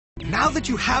Now that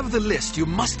you have the list, you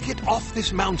must get off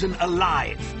this mountain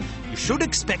alive. You should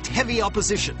expect heavy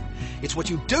opposition. It's what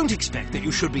you don't expect that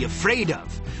you should be afraid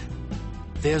of.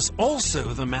 There's also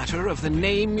the matter of the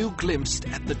name you glimpsed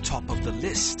at the top of the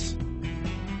list.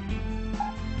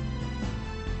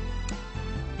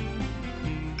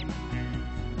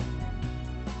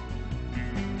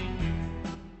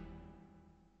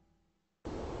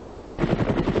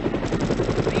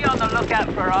 Be on the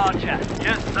lookout for Archer.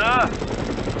 Yes, sir.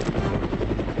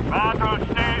 Battle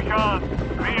station,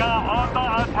 we are under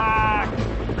attack.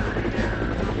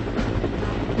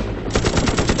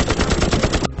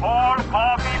 All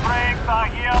coffee breaks are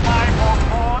hereby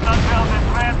postponed until the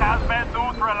threat has been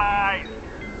neutralized.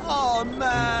 Oh,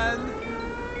 man.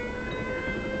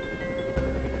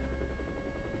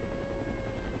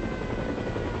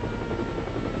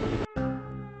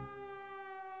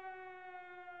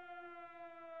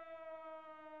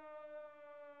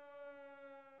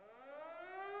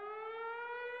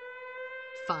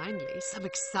 Finally, some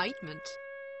excitement.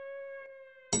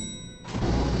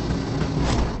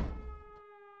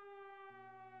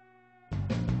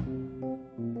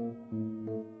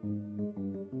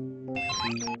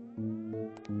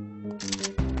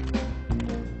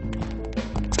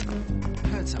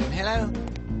 Heard someone. Hello?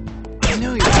 I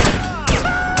knew you.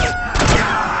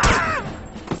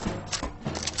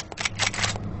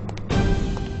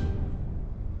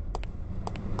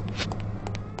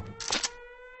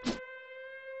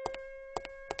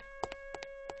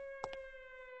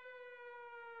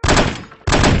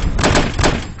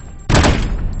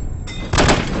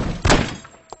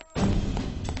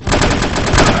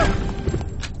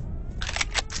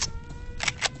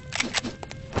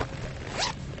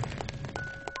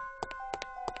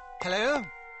 Hello?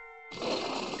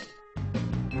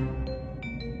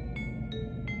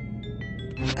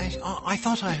 I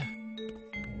thought I...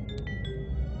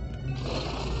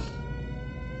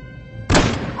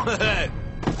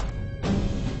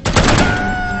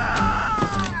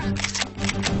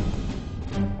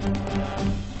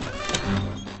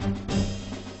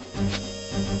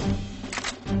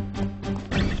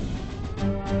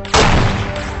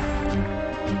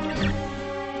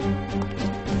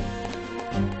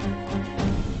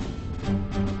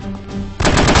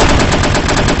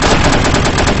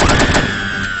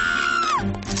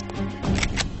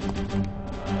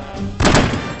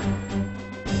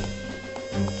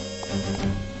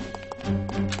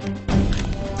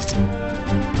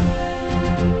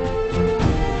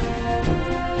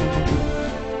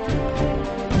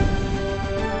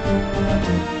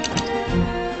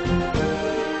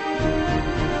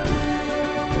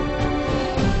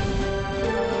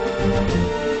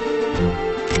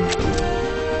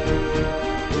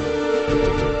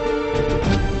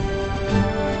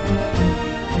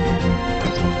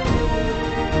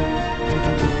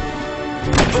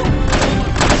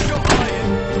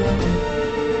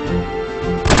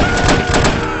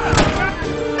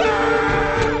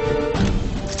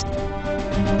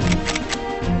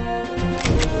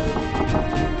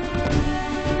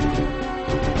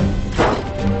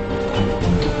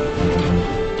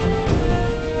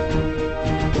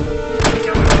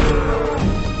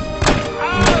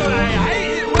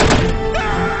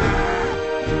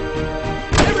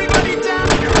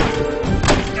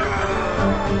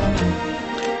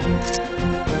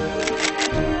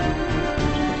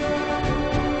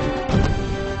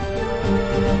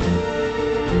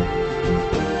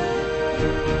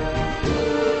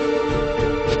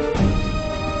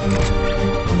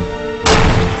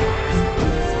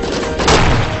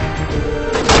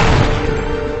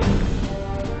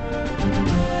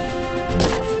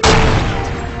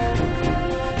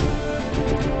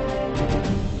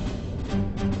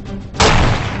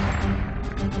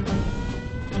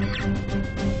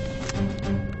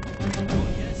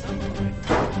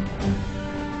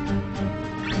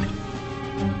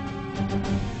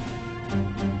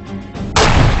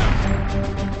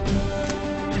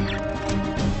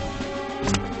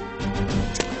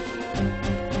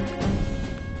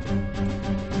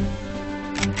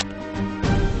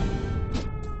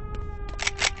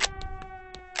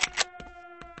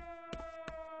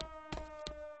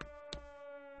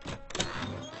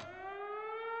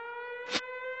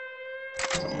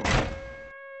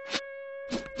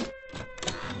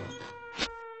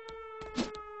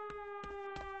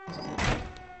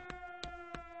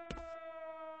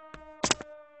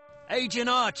 Agent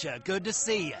Archer, good to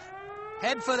see you.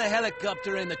 Head for the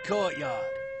helicopter in the courtyard.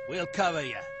 We'll cover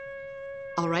you.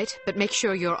 All right, but make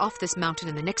sure you're off this mountain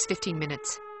in the next 15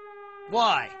 minutes.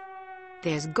 Why?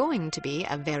 There's going to be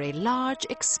a very large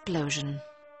explosion.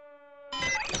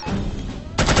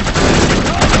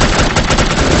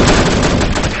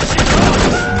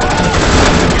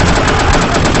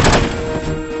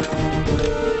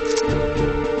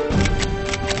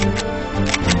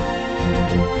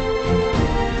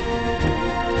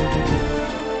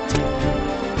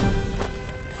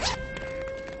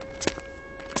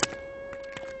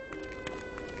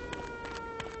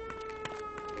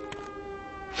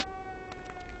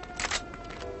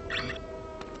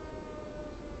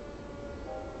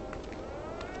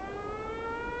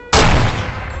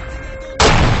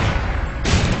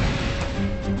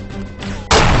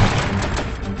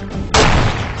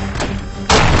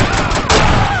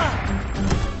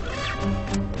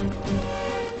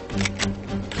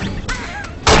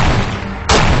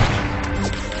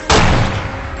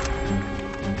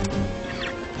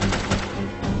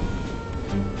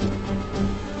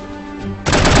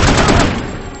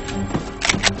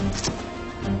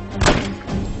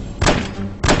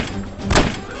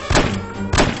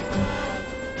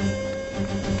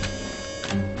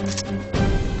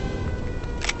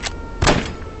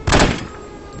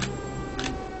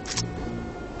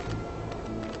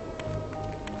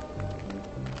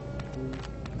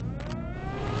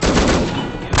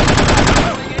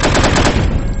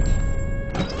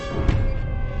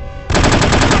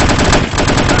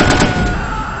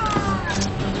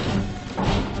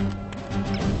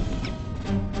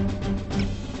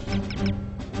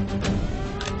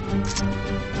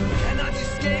 Cannot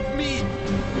escape me!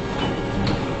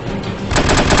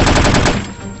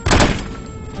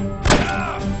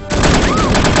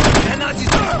 Cannot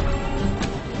escape!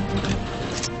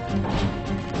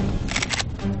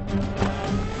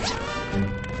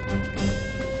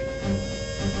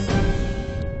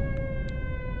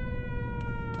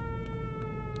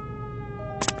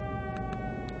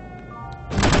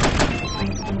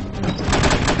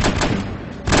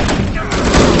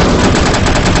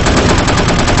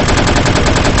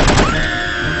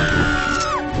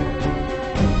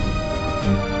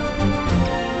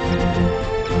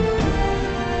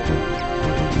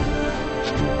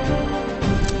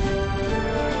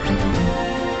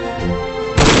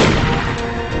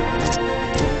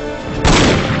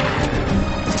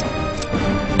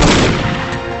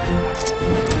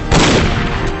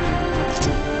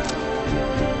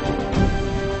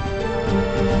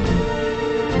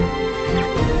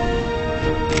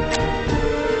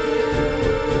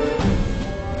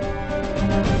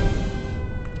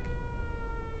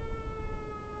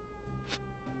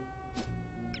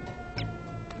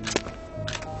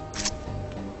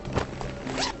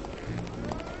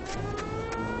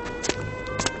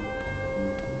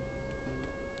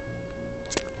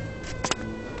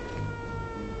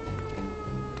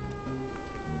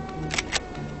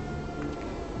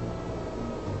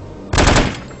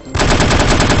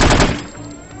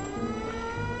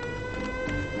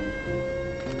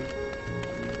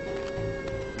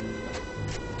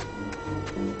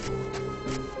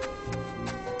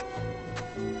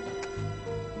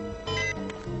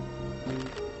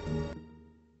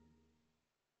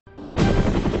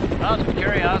 Out of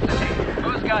curiosity,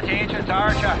 who's got Agent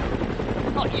Archer?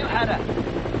 Oh, you had a...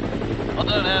 I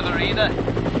don't have her either.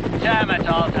 Damn it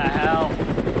all to hell.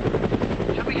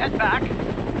 Should we head back?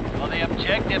 Well, the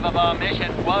objective of our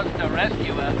mission was to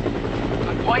rescue her.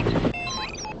 Good point.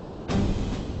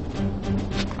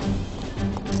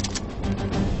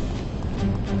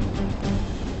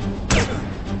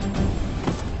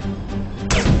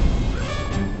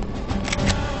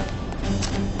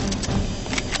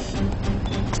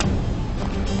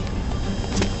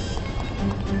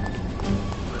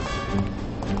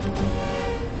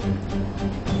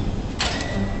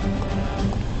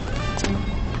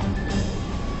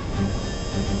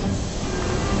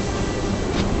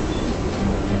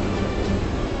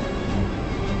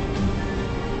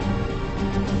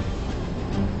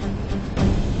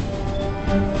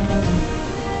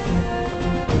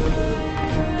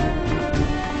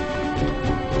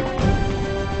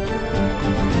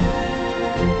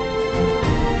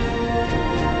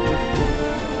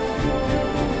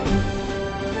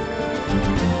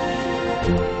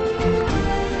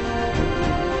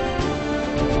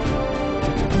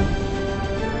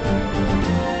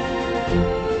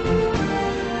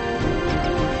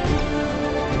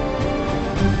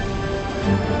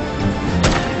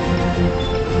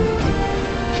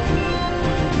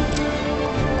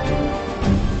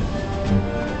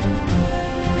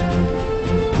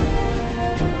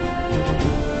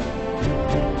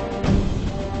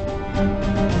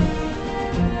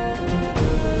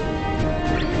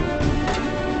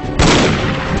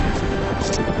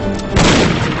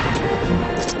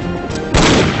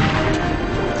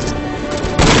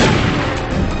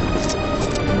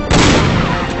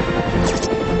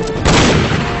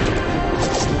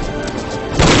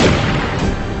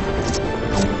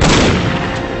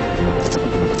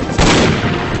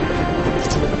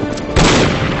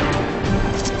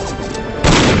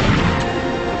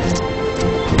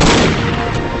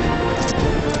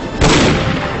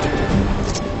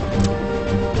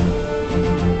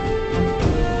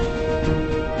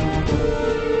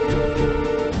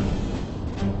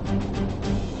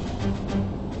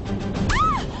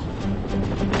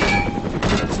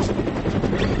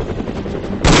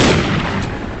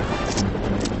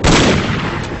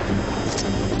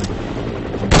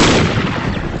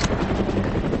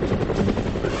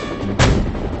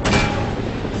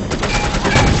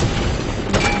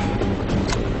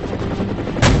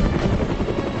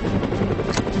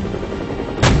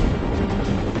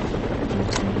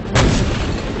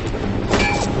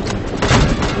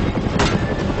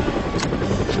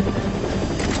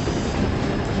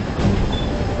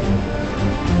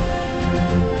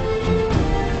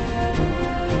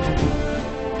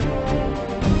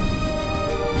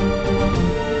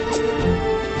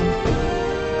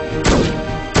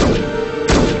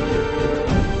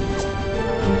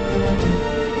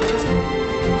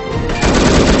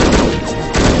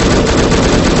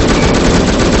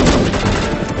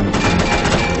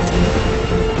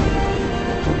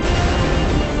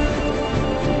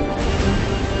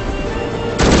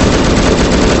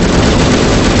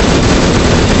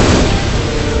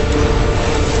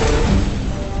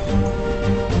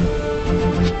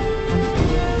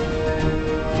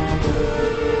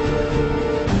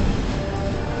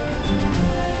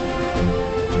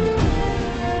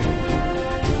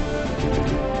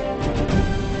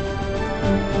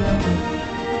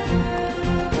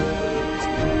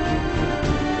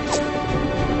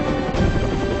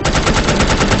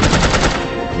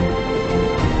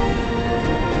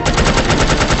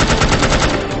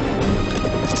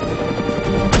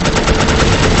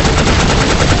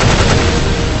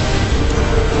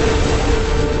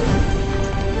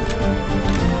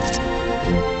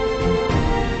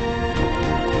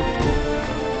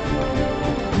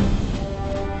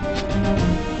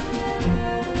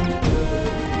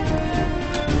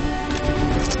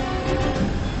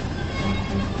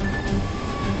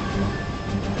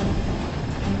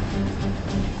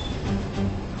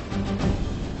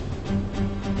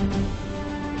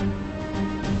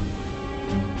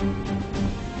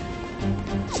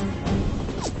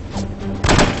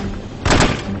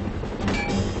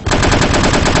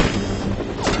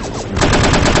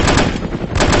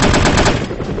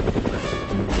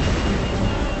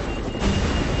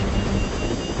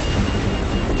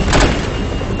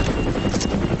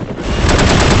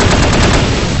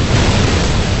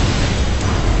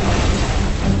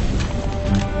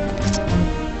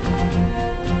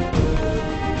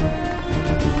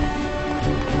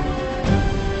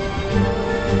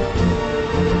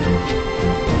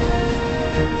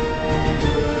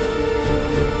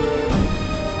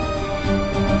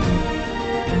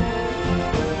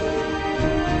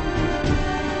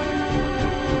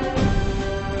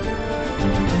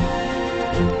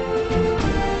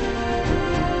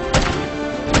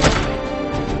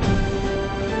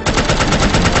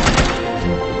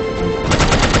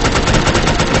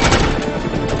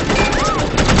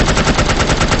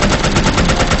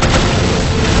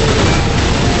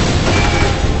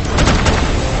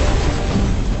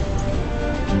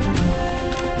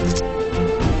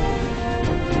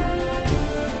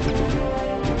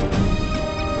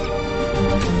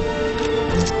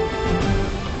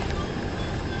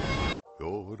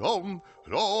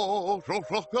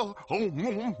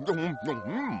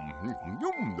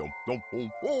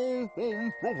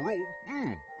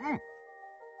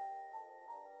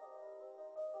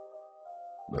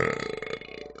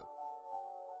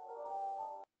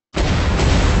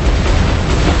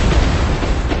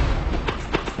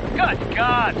 Good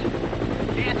God!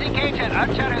 Do you think Agent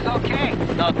Archer is okay?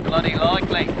 Not bloody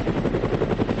likely.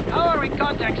 How are we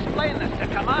going to explain this to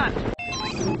command?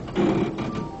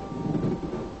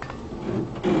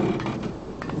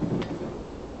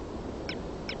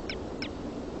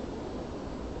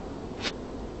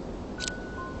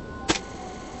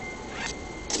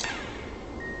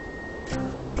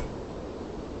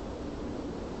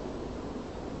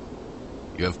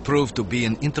 You have proved to be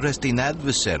an interesting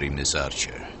adversary, Miss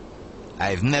Archer.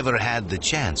 I've never had the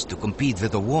chance to compete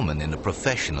with a woman in a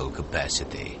professional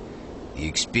capacity. The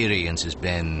experience has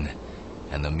been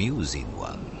an amusing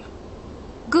one.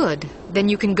 Good. Then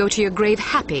you can go to your grave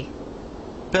happy.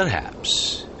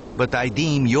 Perhaps. But I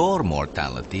deem your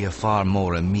mortality a far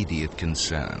more immediate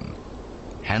concern.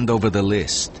 Hand over the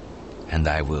list, and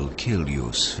I will kill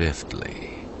you swiftly.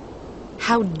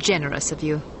 How generous of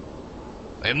you.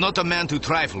 I am not a man to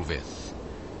trifle with.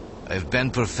 I've been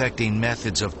perfecting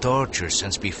methods of torture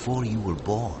since before you were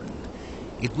born.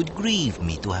 It would grieve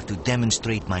me to have to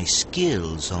demonstrate my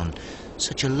skills on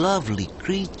such a lovely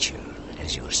creature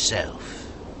as yourself.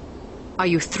 Are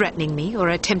you threatening me or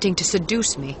attempting to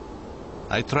seduce me?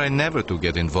 I try never to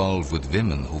get involved with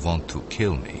women who want to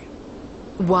kill me.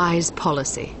 Wise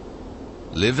policy.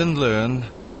 Live and learn.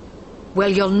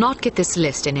 Well, you'll not get this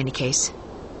list in any case.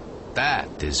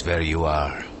 That is where you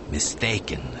are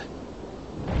mistaken.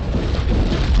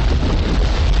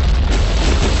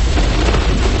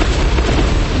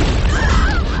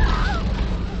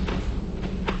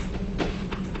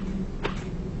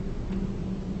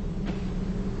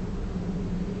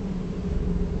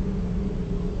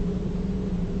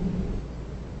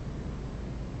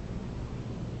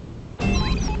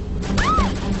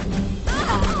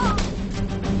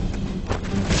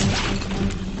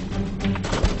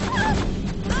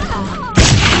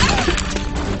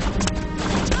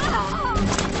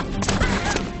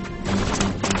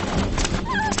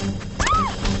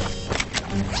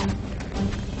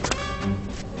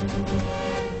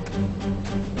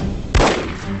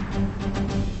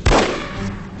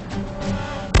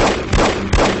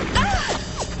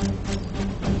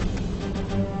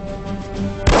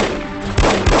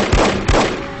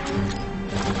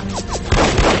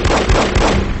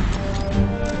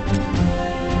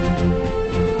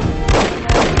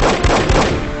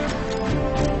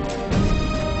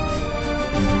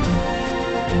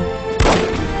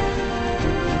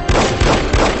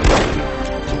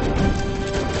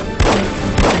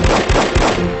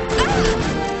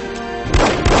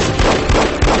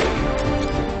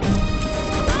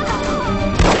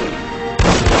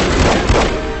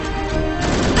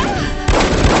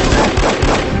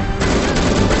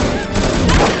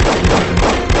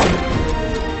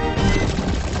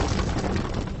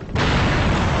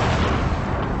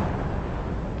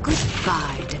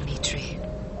 Goodbye, Dimitri.